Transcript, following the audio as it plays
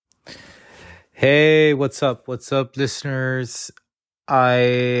Hey, what's up? What's up, listeners?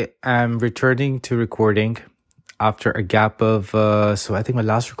 I am returning to recording after a gap of, so I think my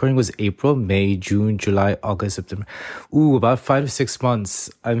last recording was April, May, June, July, August, September. About 5 to 6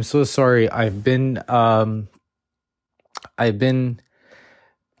 months. I'm so sorry. I've been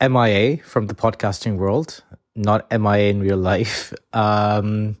MIA from the podcasting world, not MIA in real life.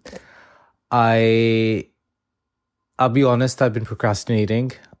 I, I'll be honest, I've been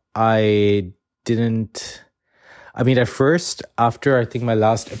procrastinating. I didn't at first, after I think my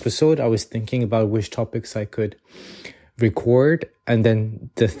last episode, I was thinking about which topics I could record, and then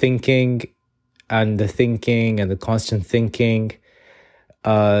the thinking and the constant thinking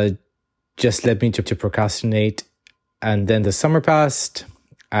just led me to procrastinate. And then the summer passed,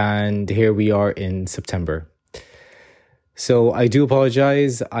 and here we are in September. So I do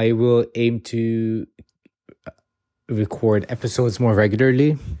apologize. I will aim to record episodes more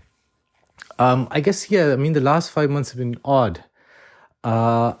regularly. I guess, the last 5 months have been odd.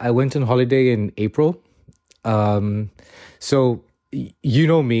 I went on holiday in April. So you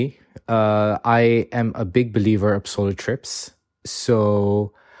know me, I am a big believer of solo trips.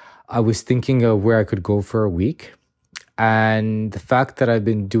 So I was thinking of where I could go for a week. And the fact that I've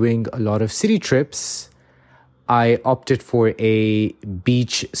been doing a lot of city trips, I opted for a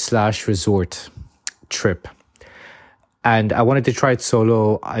beach/resort trip. And I wanted to try it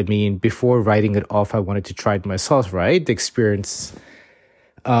solo. Before writing it off, I wanted to try it myself, right? The experience,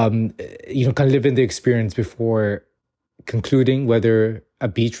 kind of live in the experience before concluding whether a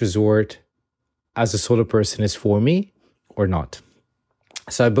beach resort as a solo person is for me or not.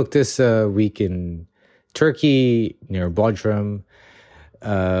 So I booked this week in Turkey, near Bodrum,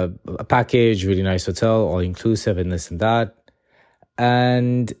 a package, really nice hotel, all inclusive and this and that.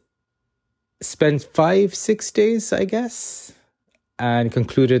 And spent 5-6 days, I guess, and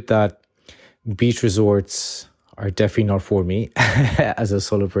concluded that beach resorts are definitely not for me as a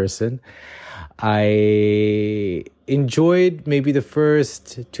solo person. I enjoyed maybe the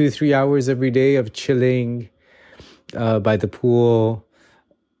first 2-3 hours every day of chilling by the pool.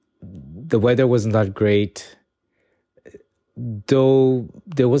 The weather wasn't that great, though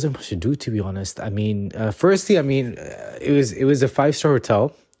there wasn't much to do, to be honest. Firstly, it was a 5-star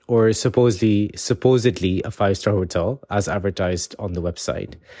hotel, or supposedly a 5-star hotel, as advertised on the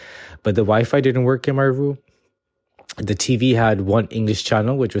website. But the Wi-Fi didn't work in my room. The TV had one English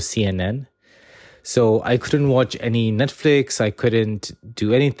channel, which was CNN. So I couldn't watch any Netflix. I couldn't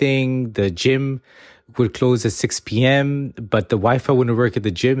do anything. The gym would close at 6 p.m., but the Wi-Fi wouldn't work at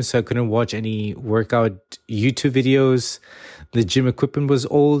the gym, so I couldn't watch any workout YouTube videos. The gym equipment was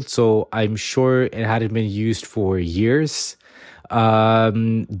old, so I'm sure it hadn't been used for years.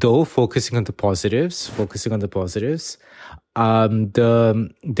 Though focusing on the positives,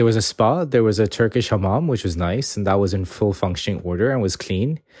 there was a spa, there was a Turkish hammam, which was nice, and that was in full functioning order and was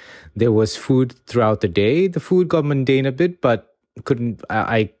clean. There was food throughout the day. The food got mundane a bit, but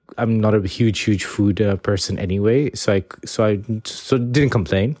I'm not a huge food person anyway, so I didn't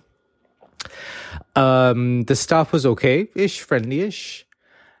complain. The staff was okay-ish, friendly-ish.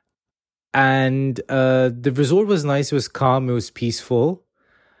 And the resort was nice. It was calm. It was peaceful.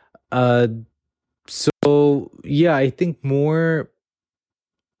 I think I'm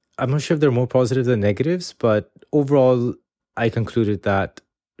not sure if there are more positives than negatives, but overall, I concluded that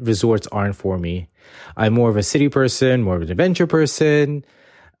resorts aren't for me. I'm more of a city person, more of an adventure person.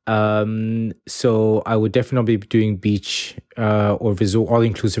 So I would definitely be doing beach or resort,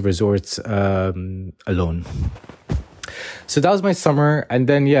 all-inclusive resorts alone. So that was my summer. And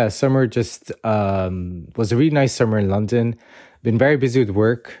then, summer just was a really nice summer in London. Been very busy with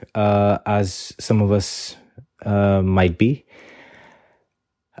work, as some of us might be.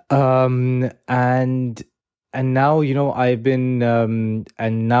 And now, I've been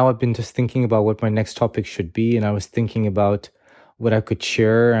just thinking about what my next topic should be. And I was thinking about what I could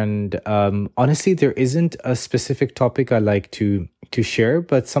share. And honestly, there isn't a specific topic I like to share,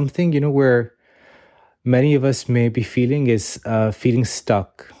 but something, where many of us may be feeling is feeling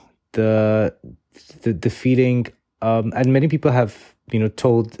stuck. The feeling, and many people have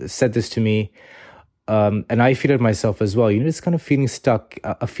said this to me, and I feel it myself as well. This kind of feeling stuck,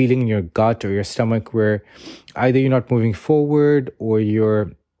 a feeling in your gut or your stomach where either you're not moving forward or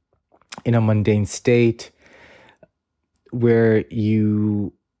you're in a mundane state where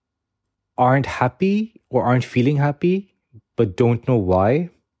you aren't happy or aren't feeling happy, but don't know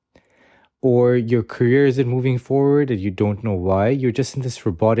why. Or your career isn't moving forward and you don't know why. You're just in this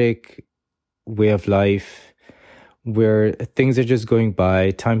robotic way of life where things are just going by,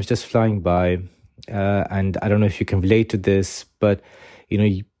 time's just flying by. And I don't know if you can relate to this, but,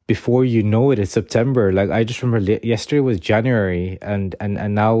 before you know it, it's September. Like I just remember yesterday was January, and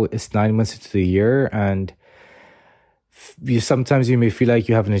now it's 9 months into the year, and you sometimes you may feel like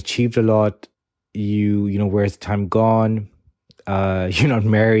you haven't achieved a lot. You know, where's the time gone? You're not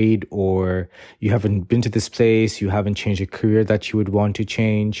married, or you haven't been to this place. You haven't changed a career that you would want to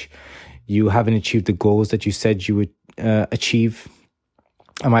change. You haven't achieved the goals that you said you would achieve.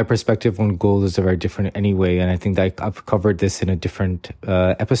 And my perspective on goals are very different anyway. And I think that I've covered this in a different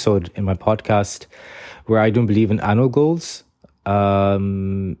episode in my podcast, where I don't believe in annual goals.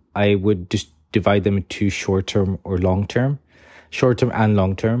 I would just divide them into short-term or long-term, short-term and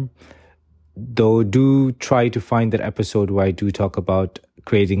long-term. Though do try to find that episode where I do talk about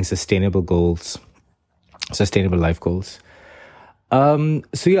creating sustainable goals, sustainable life goals.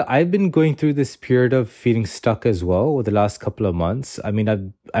 So yeah, I've been going through this period of feeling stuck as well over the last couple of months. I mean,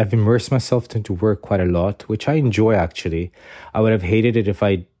 I've immersed myself into work quite a lot, which I enjoy actually. I would have hated it if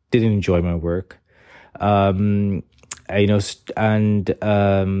I didn't enjoy my work. I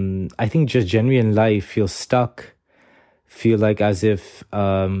think just generally in life, feel stuck, feel like as if,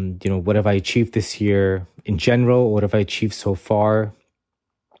 what have I achieved this year in general? What have I achieved so far?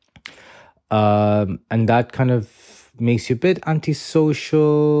 And that kind of makes you a bit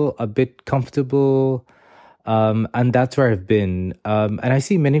antisocial, a bit comfortable. And that's where I've been. And I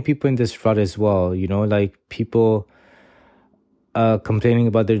see many people in this rut as well, like people complaining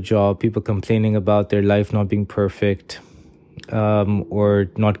about their job, people complaining about their life not being perfect,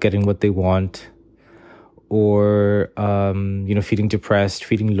 or not getting what they want, or, feeling depressed,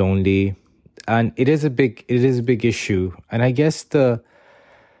 feeling lonely. And it is a big issue. And I guess their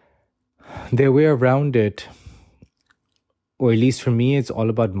way around it, or at least for me, it's all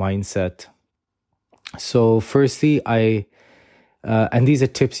about mindset. So firstly, and these are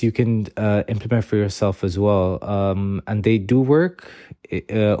tips you can implement for yourself as well. And they do work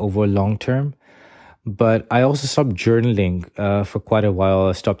over long term. But I also stopped journaling for quite a while.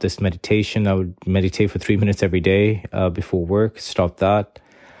 I stopped this meditation. I would meditate for 3 minutes every day before work, stopped that.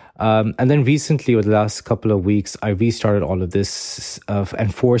 And then recently, over the last couple of weeks, I restarted all of this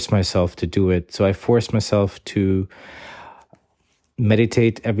and forced myself to do it. So I forced myself to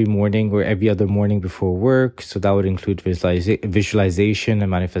meditate every morning or every other morning before work. So that would include visualization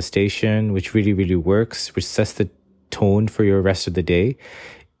and manifestation, which really, really works, which sets the tone for your rest of the day.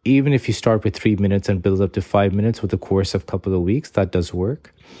 Even if you start with 3 minutes and build up to 5 minutes with the course of a couple of weeks, that does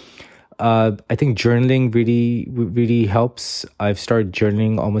work. I think journaling really, really helps. I've started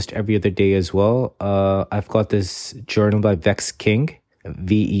journaling almost every other day as well. I've got this journal by Vex King,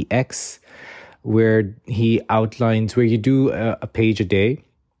 VEX, where he outlines, where you do a page a day,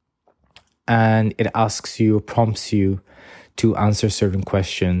 and it asks you, prompts you to answer certain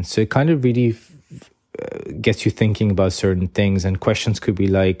questions. So it kind of really gets you thinking about certain things. And questions could be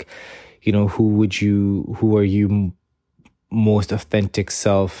like, who are you most authentic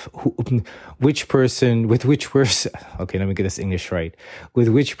self? Okay, let me get this English right. With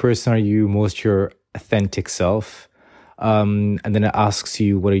which person are you most your authentic self? And then it asks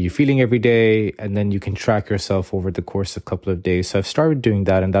you, what are you feeling every day? And then you can track yourself over the course of a couple of days. So I've started doing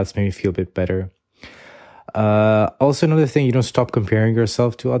that, and that's made me feel a bit better. Also, another thing, stop comparing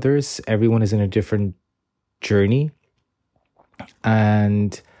yourself to others. Everyone is in a different journey.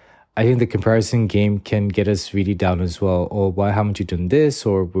 And I think the comparison game can get us really down as well. Or why haven't you done this?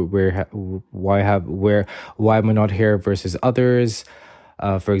 Or why am I not here versus others?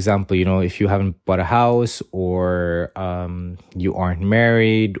 For example, if you haven't bought a house, or you aren't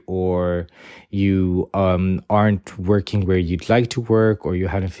married, or you aren't working where you'd like to work, or you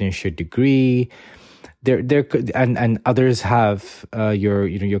haven't finished your degree, and others have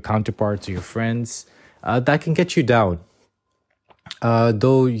your counterparts or your friends, that can get you down.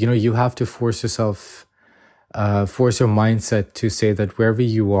 Though you have to force your mindset to say that wherever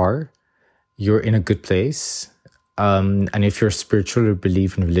you are, you're in a good place. And if you're spiritual or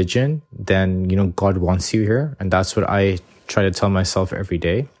believe in religion, then, God wants you here. And that's what I try to tell myself every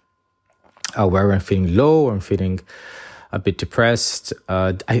day. Wherever I'm feeling low, or I'm feeling a bit depressed.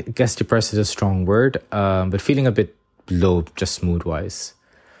 I guess depressed is a strong word, but feeling a bit low, just mood-wise.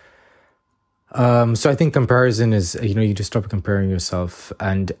 So I think comparison is, you just stop comparing yourself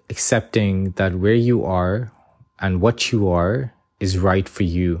and accepting that where you are and what you are is right for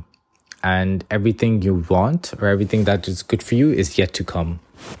you. And everything you want, or everything that is good for you, is yet to come,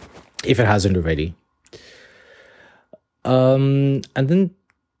 if it hasn't already. And then,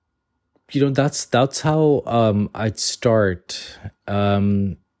 that's how I'd start.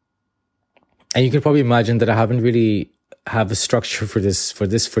 And you can probably imagine that I haven't really have a structure for this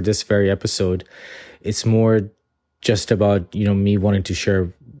very episode. It's more just about me wanting to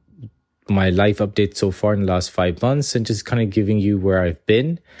share my life update so far in the last 5 months, and just kind of giving you where I've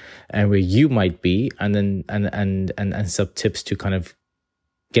been and where you might be, and then and some tips to kind of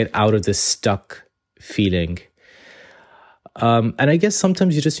get out of this stuck feeling. And I guess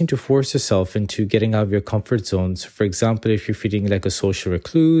sometimes you just need to force yourself into getting out of your comfort zones. For example, if you're feeling like a social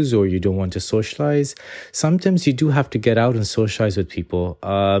recluse or you don't want to socialize, sometimes you do have to get out and socialize with people.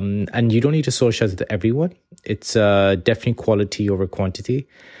 And you don't need to socialize with everyone. It's definitely quality over quantity.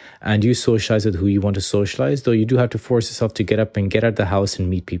 And you socialize with who you want to socialize, though you do have to force yourself to get up and get out of the house and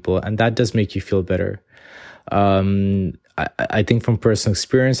meet people. And that does make you feel better. I think from personal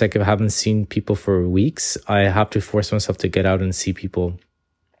experience, like if I haven't seen people for weeks, I have to force myself to get out and see people,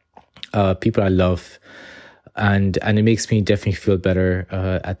 people I love. And it makes me definitely feel better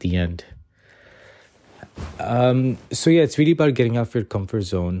at the end. So yeah, it's really about getting out of your comfort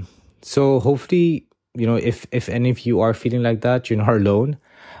zone. So hopefully, if any of you are feeling like that, you're not alone.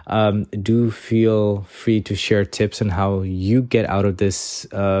 Do feel free to share tips on how you get out of this,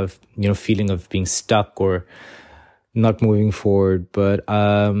 feeling of being stuck or not moving forward. But,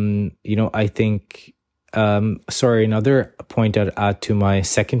 I think, another point I'd add to my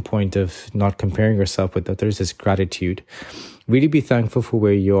second point of not comparing yourself with others is gratitude. Really be thankful for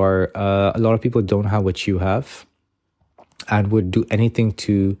where you are. A lot of people don't have what you have and would do anything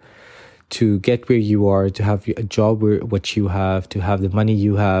to get where you are, to have a job where what you have, to have the money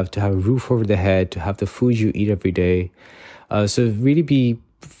you have, to have a roof over the head, to have the food you eat every day. So really be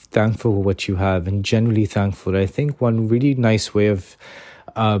thankful for what you have and genuinely thankful. I think one really nice way of,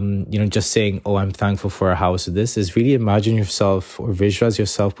 just saying, oh, I'm thankful for a house. This is really imagine yourself or visualize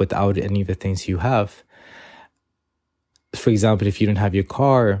yourself without any of the things you have. For example, if you don't have your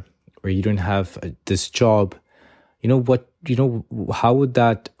car or you don't have this job, how would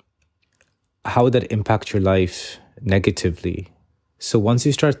that impact your life negatively? So once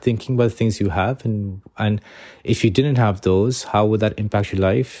you start thinking about the things you have, and if you didn't have those, how would that impact your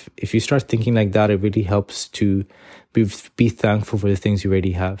life? If you start thinking like that, it really helps to be thankful for the things you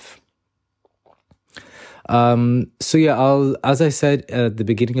already have. So yeah, as I said at the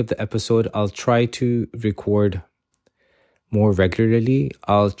beginning of the episode, I'll try to record more regularly.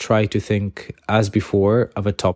 I'll try to think, as before, of a topic